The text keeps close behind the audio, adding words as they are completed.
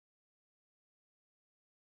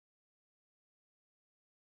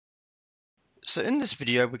So in this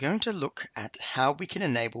video, we're going to look at how we can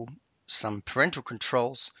enable some parental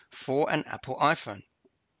controls for an Apple iPhone.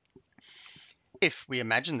 If we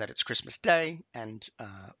imagine that it's Christmas Day and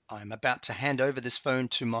I'm about to hand over this phone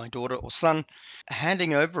to my daughter or son,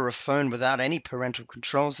 handing over a phone without any parental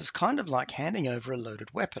controls is kind of like handing over a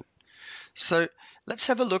loaded weapon. So let's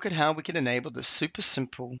have a look at how we can enable the super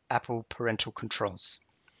simple Apple parental controls.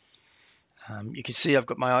 You can see I've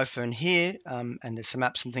got my iPhone here and there's some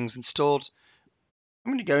apps and things installed.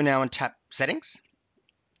 I'm going to go now and tap Settings,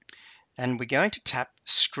 and we're going to tap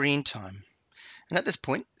Screen Time. And at this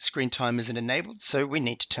point, Screen Time isn't enabled, so we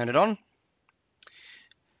need to turn it on.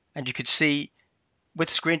 And you can see with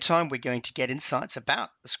Screen Time, we're going to get insights about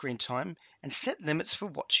the screen time and set limits for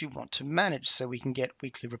what you want to manage. So we can get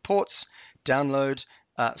weekly reports, downtime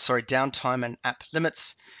and app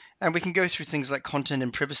limits. And we can go through things like content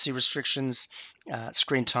and privacy restrictions,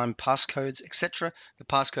 screen time passcodes, etc. The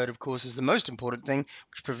passcode, of course, is the most important thing,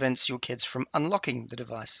 which prevents your kids from unlocking the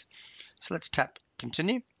device. So let's tap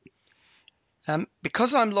Continue.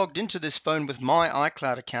 Because I'm logged into this phone with my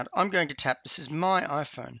iCloud account, I'm going to tap This is my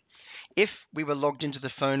iPhone. If we were logged into the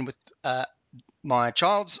phone with my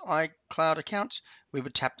child's iCloud account, we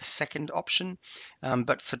would tap the second option.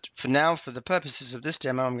 But for now, for the purposes of this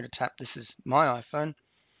demo, I'm going to tap This is my iPhone.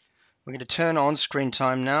 We're going to turn on screen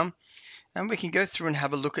time now, and we can go through and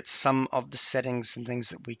have a look at some of the settings and things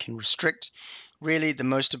that we can restrict. Really, the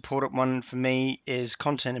most important one for me is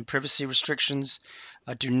content and privacy restrictions.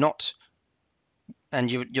 I do not, and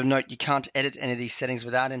you'll note you can't edit any of these settings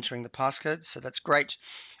without entering the passcode, so that's great.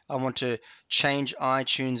 I want to change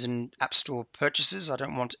iTunes and App Store purchases. I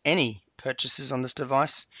don't want any purchases on this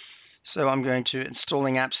device, so I'm going to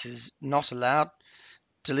installing apps is not allowed.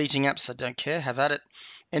 Deleting apps, I don't care, have at it.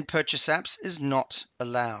 And purchase apps is not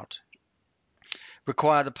allowed.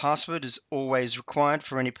 Require the password is always required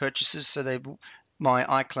for any purchases, so my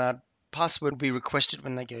iCloud password will be requested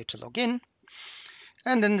when they go to log in.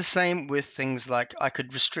 And then the same with things like I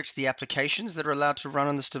could restrict the applications that are allowed to run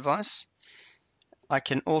on this device. I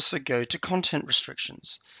can also go to content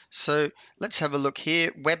restrictions. So let's have a look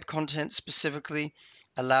here. Web content specifically,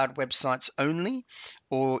 allowed websites only,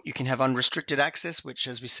 or you can have unrestricted access, which,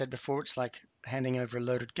 as we said before, it's like handing over a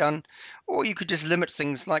loaded gun, or you could just limit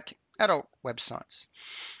things like adult websites.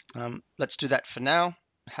 Let's do that for now.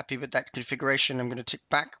 Happy with that configuration. I'm going to tick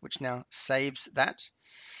back, which now saves that.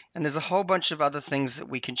 And there's a whole bunch of other things that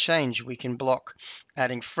we can change. We can block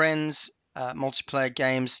adding friends, multiplayer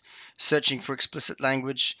games, searching for explicit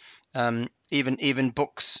language, even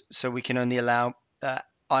books, so we can only allow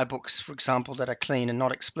iBooks, for example, that are clean and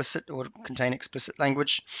not explicit or contain explicit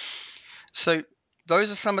language. So those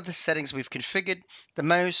are some of the settings we've configured. The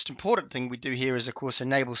most important thing we do here is, of course,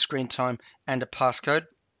 enable screen time and a passcode.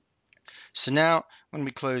 So now when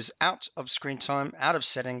we close out of screen time, out of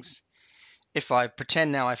settings, if I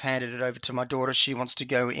pretend now I've handed it over to my daughter, she wants to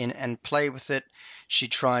go in and play with it. She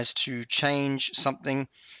tries to change something.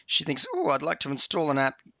 She thinks, oh, I'd like to install an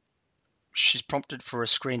app. She's prompted for a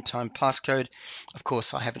screen time passcode. Of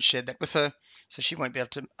course, I haven't shared that with her, so she won't be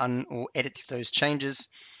able to or edit those changes.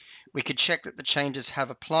 We could check that the changes have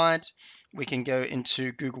applied. We can go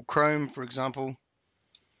into Google Chrome, for example.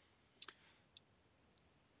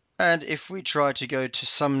 And if we try to go to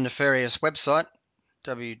some nefarious website,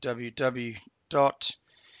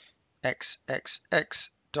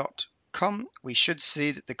 www.xxx.com, we should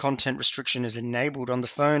see that the content restriction is enabled on the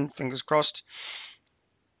phone, fingers crossed.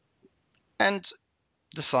 And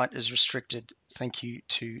the site is restricted. Thank you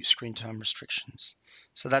to screen time restrictions.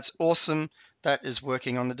 So that's awesome. That is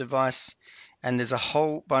working on the device. And there's a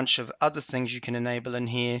whole bunch of other things you can enable in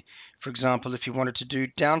here. For example, if you wanted to do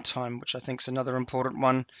downtime, which I think is another important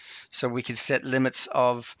one, so we can set limits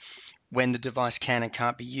of when the device can and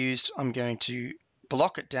can't be used. I'm going to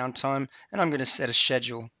block at downtime, and I'm going to set a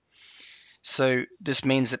schedule. So this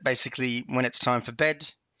means that basically when it's time for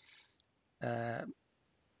bed,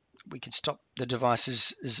 we can stop the device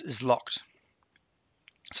is locked.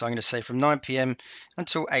 So I'm going to say from 9 p.m.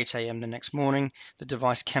 until 8 a.m. the next morning, the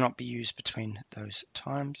device cannot be used between those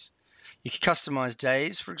times. You could customize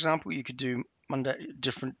days, for example. You could do Monday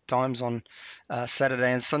different times on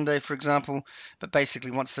Saturday and Sunday, for example. But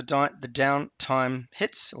basically, once the downtime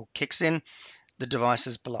hits or kicks in, the device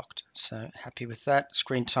is blocked. So happy with that.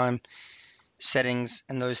 Screen time settings,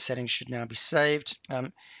 and those settings should now be saved.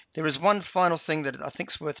 There is one final thing that I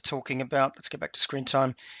think is worth talking about. Let's go back to screen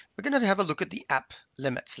time. We're going to have a look at the app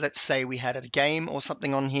limits. Let's say we had a game or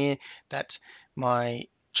something on here that my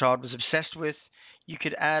child was obsessed with. You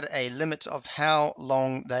could add a limit of how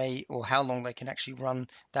long they can actually run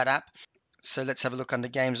that app. So let's have a look under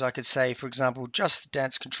games. I could say, for example, just the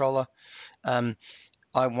dance controller.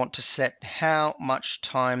 I want to set how much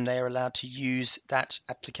time they are allowed to use that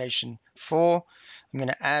application for. I'm going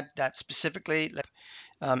to add that specifically.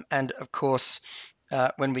 And of course,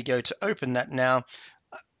 when we go to open that now,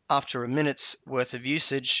 after a minute's worth of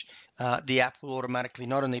usage, the app will automatically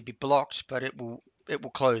not only be blocked, but it will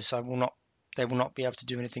close. So they will not be able to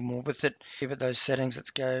do anything more with it. Give it those settings.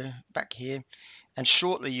 Let's go back here, and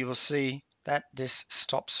shortly you will see that this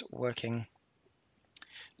stops working.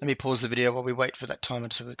 Let me pause the video while we wait for that timer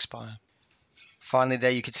to expire. Finally, there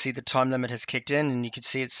you can see the time limit has kicked in, and you can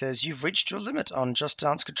see it says you've reached your limit on Just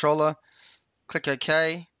Dance Controller. Click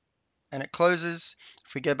OK, and it closes.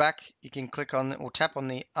 If we go back, you can click on or tap on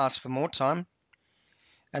the Ask for More Time,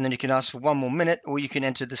 and then you can ask for 1 more minute, or you can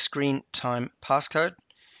enter the screen time passcode.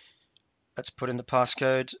 Let's put in the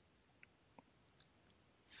passcode,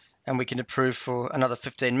 and we can approve for another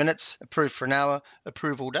 15 minutes, approve for an hour,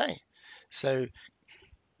 approve all day. So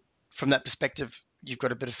from that perspective, you've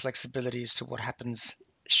got a bit of flexibility as to what happens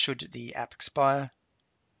should the app expire.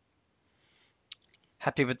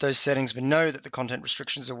 Happy with those settings. We know that the content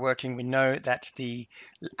restrictions are working. We know that the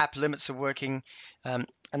app limits are working. And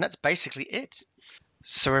that's basically it.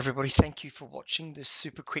 So everybody, thank you for watching this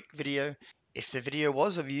super quick video. If the video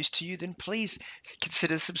was of use to you, then please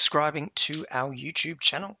consider subscribing to our YouTube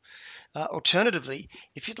channel. Alternatively,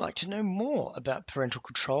 if you'd like to know more about parental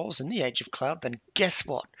controls in the age of cloud, then guess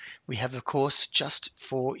what? We have a course just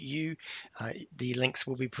for you. The links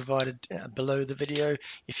will be provided below the video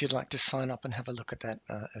if you'd like to sign up and have a look at that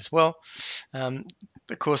as well.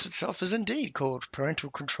 The course itself is indeed called Parental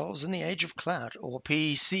Controls in the Age of Cloud, or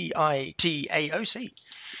PCITAOC,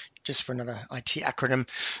 just for another IT acronym.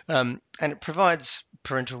 And it provides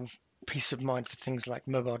parental peace of mind for things like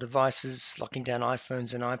mobile devices, locking down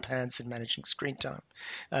iPhones and iPads, and managing screen time.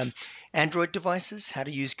 Android devices, how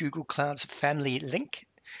to use Google Cloud's Family Link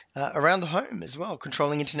around the home as well,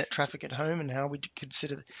 controlling internet traffic at home and how we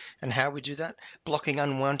consider and how we do that, blocking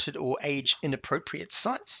unwanted or age inappropriate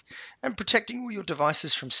sites, and protecting all your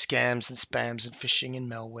devices from scams and spams and phishing and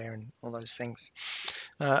malware and all those things.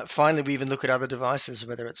 Finally, we even look at other devices,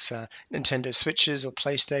 whether it's Nintendo Switches or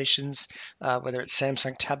PlayStations, whether it's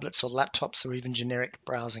Samsung tablets or laptops, or even generic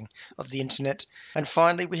browsing of the internet. And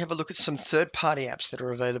finally, we have a look at some third-party apps that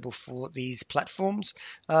are available for these platforms,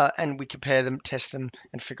 and we compare them, test them,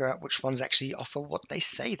 and figure out which ones actually offer what they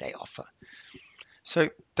say they offer. So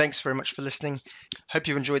thanks very much for listening. Hope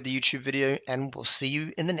you enjoyed the YouTube video, and we'll see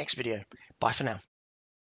you in the next video. Bye for now.